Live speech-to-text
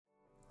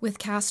With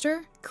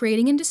Caster,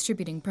 creating and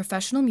distributing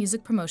professional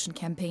music promotion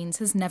campaigns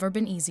has never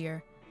been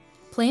easier.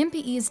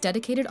 PlayMPE's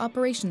dedicated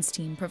operations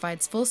team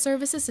provides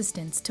full-service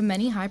assistance to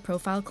many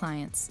high-profile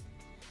clients.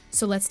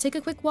 So let's take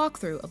a quick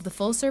walkthrough of the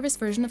full-service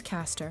version of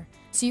Caster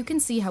so you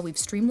can see how we've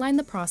streamlined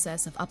the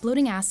process of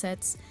uploading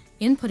assets,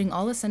 inputting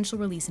all essential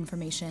release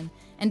information,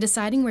 and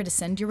deciding where to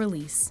send your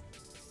release.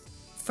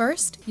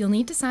 First, you'll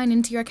need to sign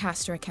into your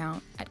Caster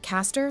account at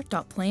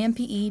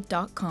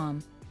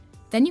caster.plaympe.com.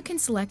 Then you can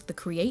select the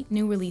Create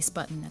New Release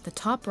button at the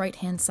top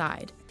right-hand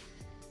side.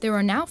 There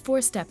are now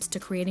 4 steps to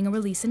creating a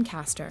release in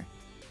Caster: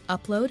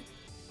 upload,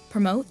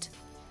 promote,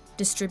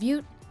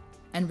 distribute,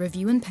 and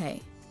review and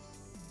pay.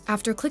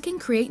 After clicking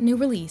Create New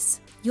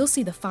Release, you'll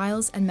see the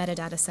Files and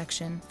Metadata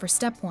section for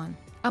Step 1,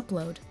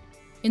 Upload.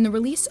 In the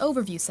Release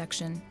Overview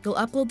section, you'll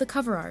upload the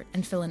cover art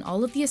and fill in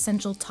all of the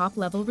essential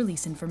top-level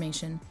release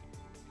information.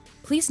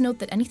 Please note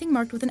that anything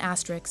marked with an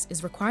asterisk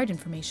is required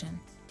information,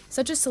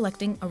 such as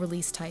selecting a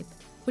release type,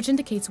 which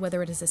indicates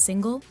whether it is a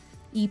single,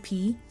 EP,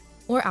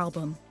 or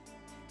album.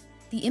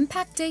 The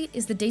impact date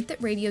is the date that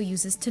radio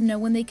uses to know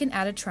when they can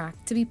add a track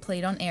to be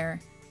played on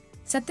air.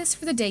 Set this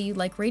for the day you'd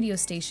like radio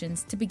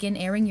stations to begin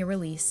airing your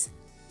release.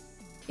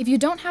 If you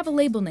don't have a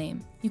label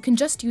name, you can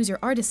just use your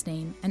artist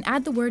name and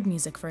add the word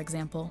music, for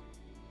example.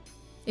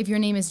 If your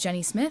name is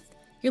Jenny Smith,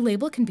 your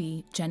label can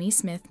be Jenny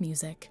Smith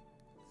Music.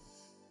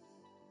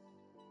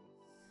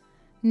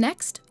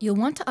 Next, you'll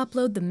want to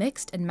upload the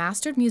mixed and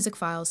mastered music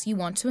files you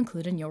want to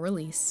include in your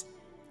release.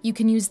 You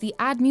can use the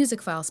Add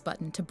Music Files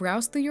button to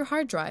browse through your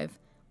hard drive,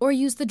 or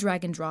use the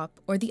drag and drop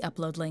or the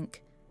upload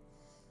link.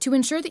 To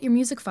ensure that your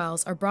music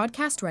files are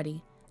broadcast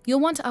ready,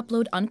 you'll want to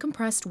upload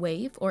uncompressed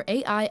WAV or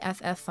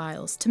AIFF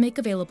files to make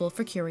available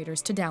for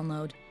curators to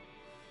download.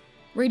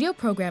 Radio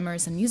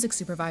programmers and music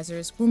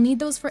supervisors will need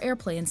those for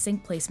airplay and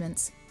sync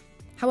placements.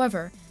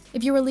 However,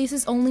 if your release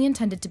is only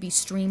intended to be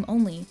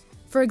stream-only,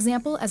 for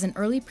example as an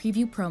early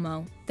preview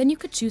promo, then you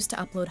could choose to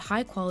upload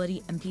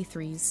high-quality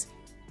MP3s.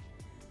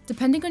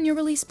 Depending on your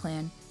release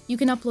plan, you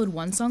can upload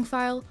one song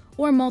file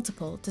or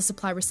multiple to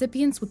supply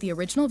recipients with the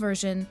original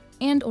version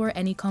and/or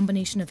any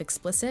combination of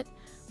explicit,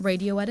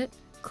 radio edit,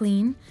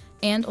 clean,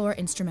 and/or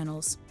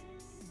instrumentals.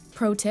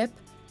 Pro tip: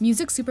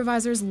 music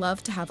supervisors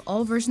love to have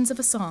all versions of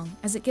a song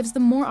as it gives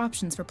them more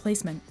options for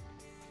placement.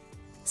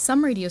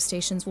 Some radio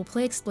stations will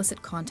play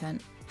explicit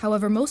content.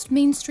 However, most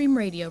mainstream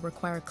radio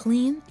require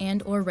clean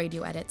and/or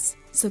radio edits,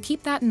 so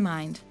keep that in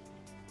mind.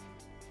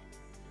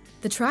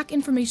 The track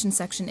information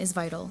section is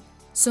vital,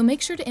 so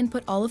make sure to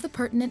input all of the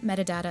pertinent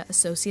metadata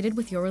associated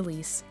with your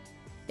release.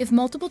 If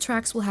multiple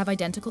tracks will have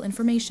identical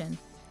information,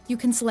 you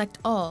can select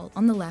All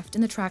on the left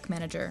in the Track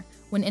Manager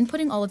when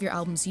inputting all of your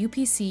album's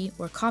UPC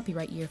or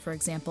copyright year, for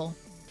example.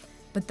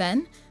 But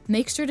then,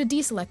 make sure to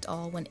deselect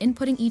All when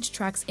inputting each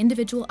track's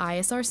individual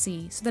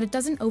ISRC so that it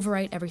doesn't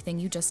overwrite everything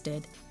you just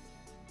did.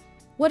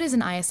 What is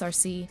an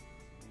ISRC?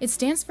 It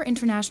stands for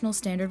International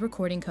Standard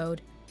Recording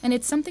Code, and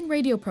it's something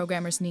radio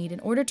programmers need in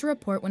order to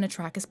report when a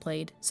track is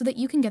played so that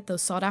you can get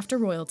those sought-after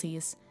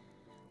royalties.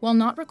 While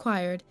not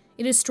required,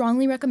 it is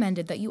strongly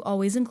recommended that you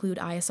always include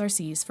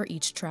ISRCs for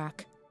each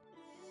track.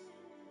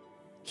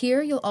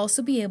 Here, you'll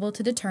also be able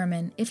to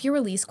determine if your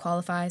release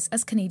qualifies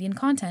as Canadian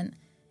content,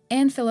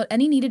 and fill out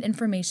any needed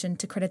information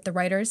to credit the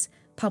writers,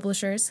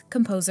 publishers,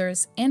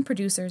 composers, and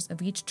producers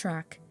of each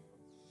track.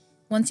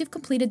 Once you've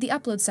completed the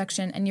upload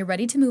section and you're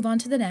ready to move on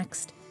to the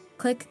next,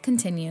 click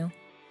Continue.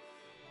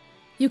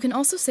 You can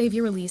also save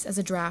your release as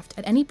a draft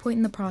at any point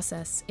in the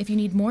process if you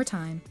need more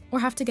time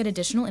or have to get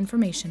additional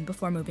information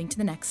before moving to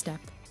the next step.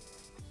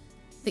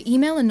 The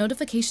Email and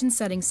Notification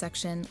Settings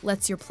section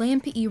lets your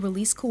PlayMPE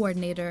release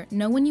coordinator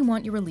know when you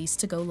want your release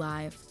to go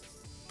live.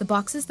 The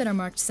boxes that are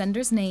marked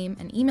Sender's Name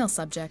and Email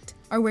Subject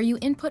are where you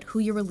input who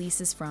your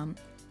release is from,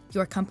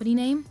 your company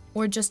name,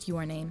 or just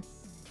your name,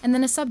 and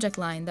then a subject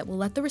line that will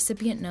let the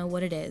recipient know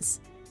what it is.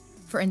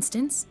 For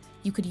instance,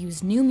 you could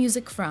use New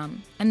Music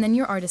From, and then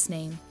your artist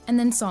name, and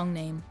then song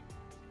name.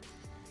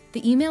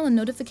 The email and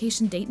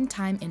notification date and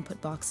time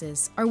input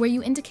boxes are where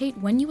you indicate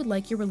when you would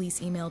like your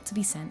release email to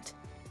be sent.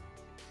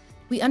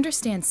 We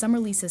understand some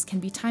releases can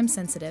be time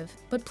sensitive,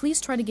 but please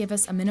try to give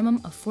us a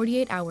minimum of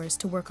 48 hours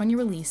to work on your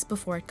release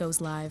before it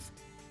goes live.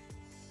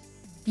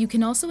 You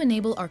can also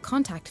enable our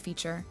contact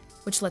feature,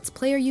 which lets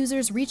player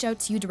users reach out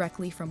to you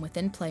directly from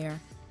within Player.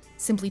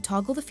 Simply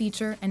toggle the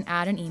feature and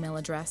add an email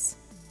address.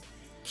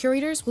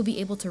 Curators will be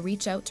able to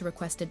reach out to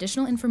request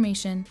additional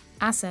information,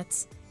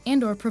 assets,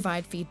 and/or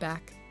provide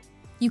feedback.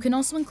 You can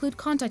also include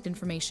contact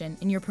information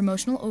in your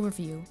promotional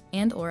overview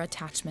and/or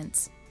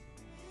attachments.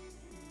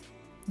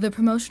 The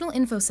promotional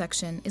info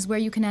section is where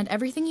you can add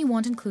everything you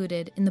want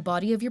included in the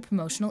body of your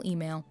promotional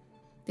email.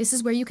 This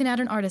is where you can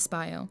add an artist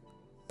bio,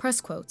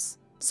 press quotes,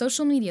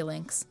 social media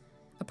links,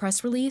 a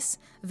press release,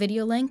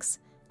 video links,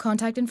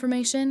 contact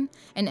information,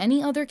 and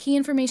any other key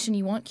information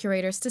you want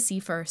curators to see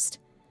first.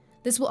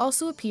 This will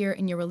also appear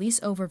in your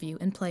release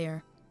overview in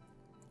Player.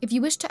 If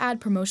you wish to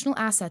add promotional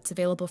assets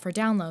available for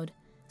download,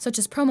 such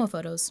as promo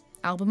photos,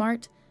 album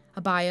art,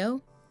 a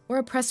bio, or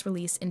a press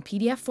release in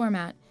PDF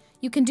format,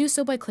 you can do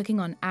so by clicking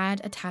on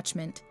Add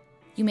Attachment,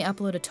 you may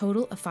upload a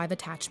total of 5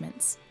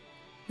 attachments.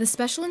 The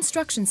Special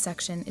Instructions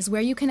section is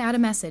where you can add a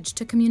message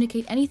to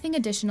communicate anything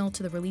additional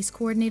to the release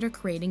coordinator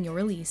creating your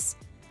release.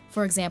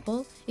 For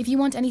example, if you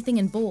want anything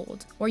in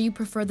bold, or you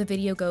prefer the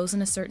video goes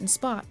in a certain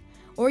spot,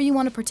 or you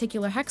want a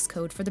particular hex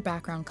code for the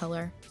background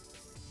color.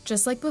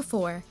 Just like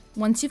before,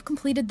 once you've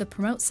completed the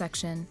Promote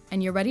section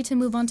and you're ready to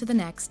move on to the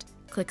next,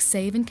 click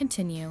Save and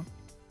Continue.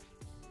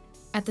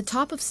 At the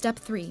top of Step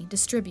 3,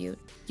 Distribute,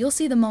 you'll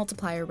see the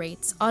multiplier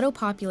rates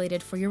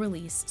auto-populated for your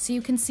release so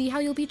you can see how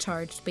you'll be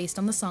charged based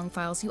on the song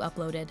files you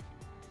uploaded.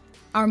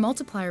 Our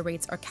multiplier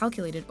rates are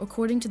calculated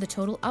according to the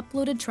total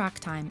uploaded track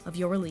time of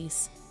your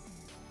release.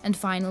 And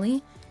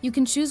finally, you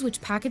can choose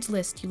which package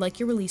list you'd like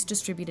your release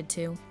distributed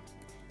to.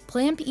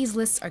 PlayMPE's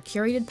lists are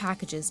curated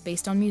packages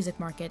based on music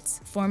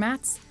markets,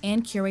 formats,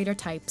 and curator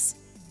types.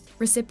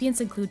 Recipients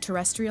include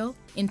terrestrial,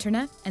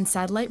 internet, and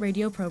satellite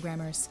radio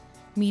programmers,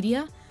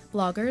 media,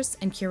 bloggers,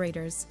 and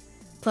curators,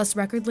 plus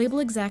record label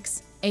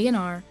execs,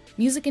 A&R,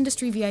 music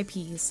industry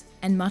VIPs,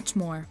 and much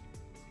more.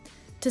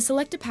 To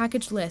select a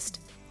package list,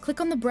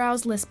 click on the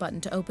Browse List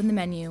button to open the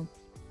menu.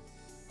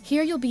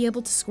 Here you'll be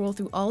able to scroll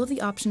through all of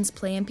the options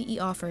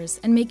PlayMPE offers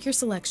and make your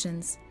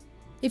selections.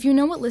 If you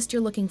know what list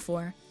you're looking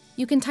for,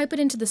 you can type it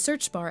into the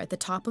search bar at the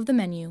top of the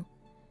menu,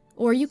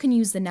 or you can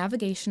use the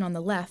navigation on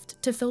the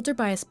left to filter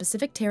by a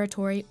specific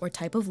territory or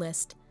type of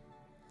list.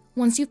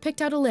 Once you've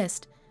picked out a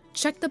list,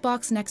 check the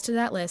box next to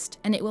that list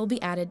and it will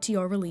be added to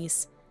your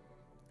release.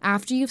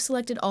 After you've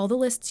selected all the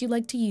lists you'd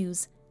like to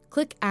use,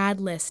 click Add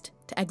List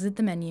to exit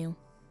the menu.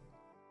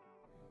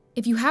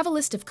 If you have a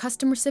list of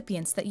custom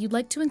recipients that you'd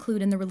like to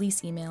include in the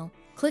release email,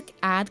 click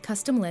Add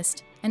Custom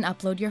List and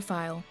upload your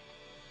file.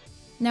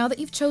 Now that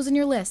you've chosen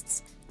your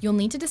lists, you'll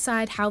need to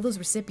decide how those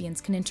recipients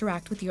can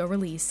interact with your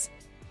release.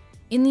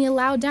 In the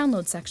Allow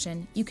Download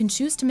section, you can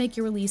choose to make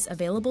your release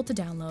available to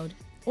download,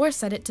 or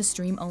set it to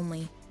stream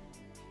only.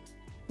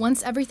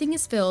 Once everything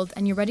is filled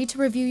and you're ready to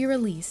review your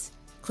release,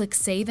 click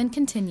Save and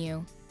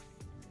Continue.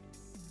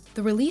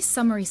 The Release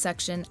Summary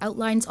section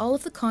outlines all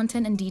of the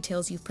content and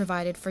details you've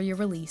provided for your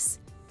release.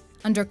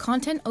 Under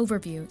Content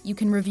Overview, you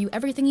can review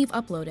everything you've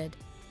uploaded,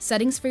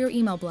 settings for your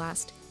email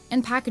blast,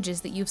 and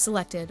packages that you've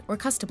selected or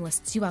custom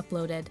lists you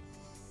uploaded.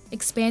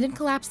 Expand and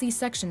collapse these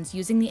sections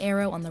using the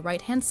arrow on the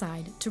right-hand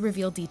side to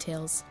reveal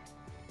details.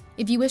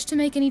 If you wish to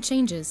make any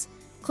changes,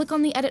 click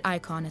on the edit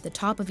icon at the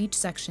top of each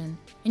section,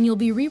 and you'll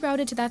be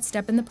rerouted to that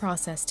step in the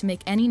process to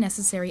make any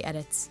necessary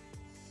edits.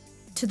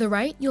 To the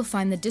right, you'll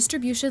find the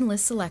distribution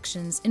list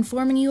selections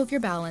informing you of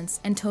your balance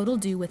and total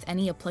due with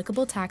any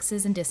applicable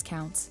taxes and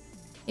discounts.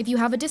 If you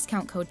have a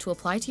discount code to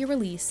apply to your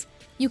release,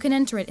 you can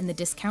enter it in the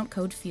discount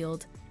code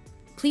field.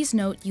 Please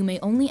note you may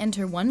only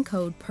enter one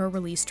code per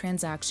release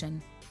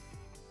transaction.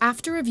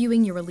 After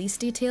reviewing your release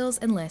details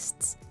and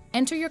lists,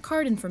 enter your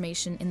card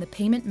information in the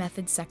Payment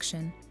Methods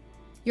section.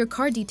 Your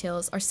card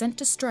details are sent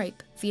to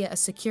Stripe via a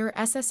secure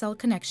SSL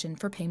connection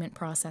for payment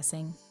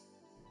processing.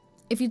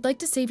 If you'd like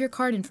to save your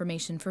card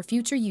information for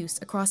future use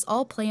across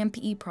all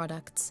PlayMPE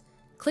products,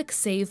 click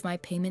Save My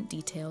Payment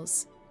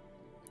Details.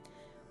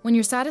 When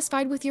you're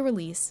satisfied with your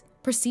release,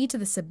 proceed to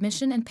the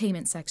Submission and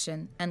Payment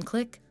section and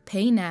click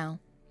Pay Now.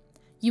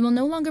 You will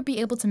no longer be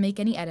able to make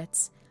any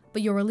edits,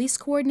 but your release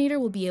coordinator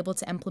will be able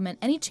to implement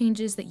any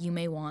changes that you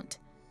may want.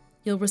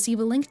 You'll receive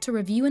a link to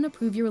review and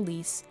approve your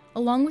release,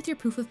 along with your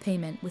proof of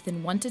payment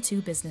within 1 to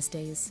 2 business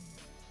days.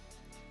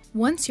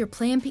 Once your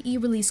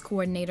PlayMPE release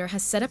coordinator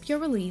has set up your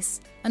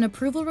release, an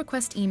approval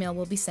request email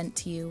will be sent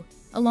to you,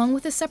 along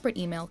with a separate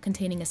email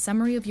containing a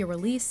summary of your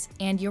release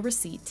and your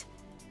receipt.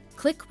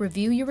 Click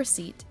Review Your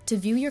Receipt to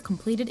view your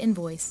completed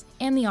invoice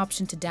and the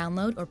option to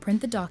download or print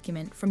the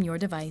document from your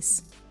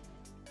device.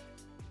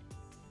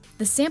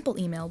 The sample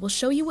email will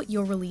show you what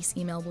your release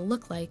email will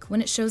look like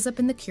when it shows up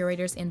in the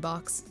curator's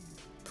inbox.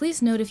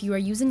 Please note if you are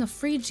using a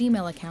free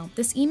Gmail account,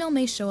 this email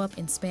may show up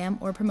in spam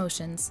or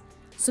promotions,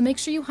 so make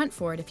sure you hunt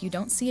for it if you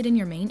don't see it in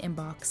your main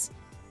inbox.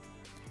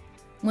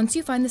 Once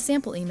you find the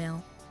sample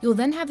email, you'll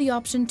then have the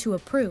option to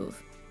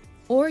approve,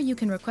 or you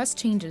can request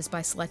changes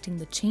by selecting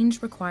the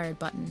Change Required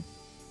button.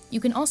 You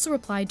can also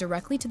reply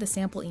directly to the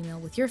sample email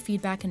with your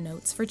feedback and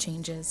notes for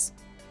changes.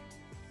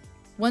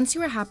 Once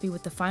you are happy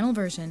with the final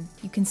version,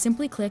 you can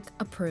simply click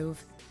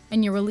Approve,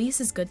 and your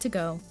release is good to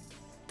go.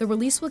 The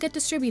release will get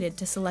distributed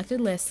to selected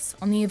lists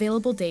on the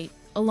available date,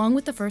 along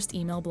with the first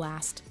email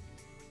blast.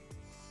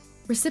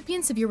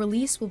 Recipients of your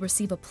release will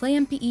receive a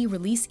PlayMPE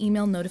release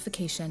email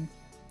notification.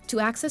 To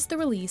access the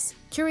release,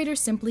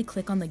 curators simply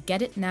click on the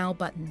Get It Now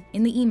button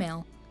in the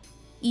email.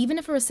 Even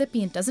if a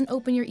recipient doesn't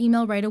open your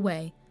email right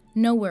away,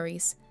 no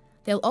worries.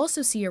 They'll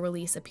also see your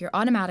release appear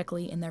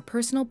automatically in their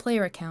personal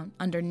player account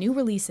under New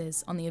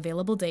Releases on the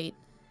available date.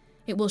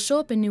 It will show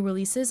up in New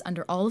Releases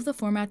under all of the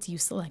formats you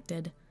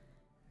selected.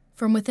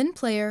 From within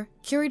Player,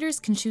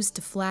 curators can choose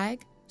to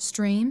flag,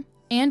 stream,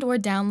 and/or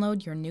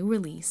download your new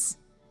release.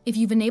 If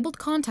you've enabled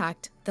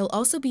contact, they'll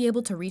also be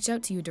able to reach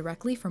out to you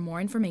directly for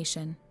more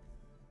information.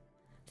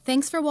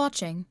 Thanks for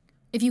watching.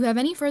 If you have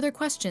any further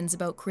questions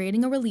about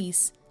creating a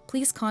release,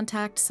 please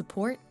contact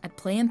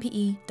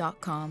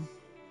support@plaympe.com.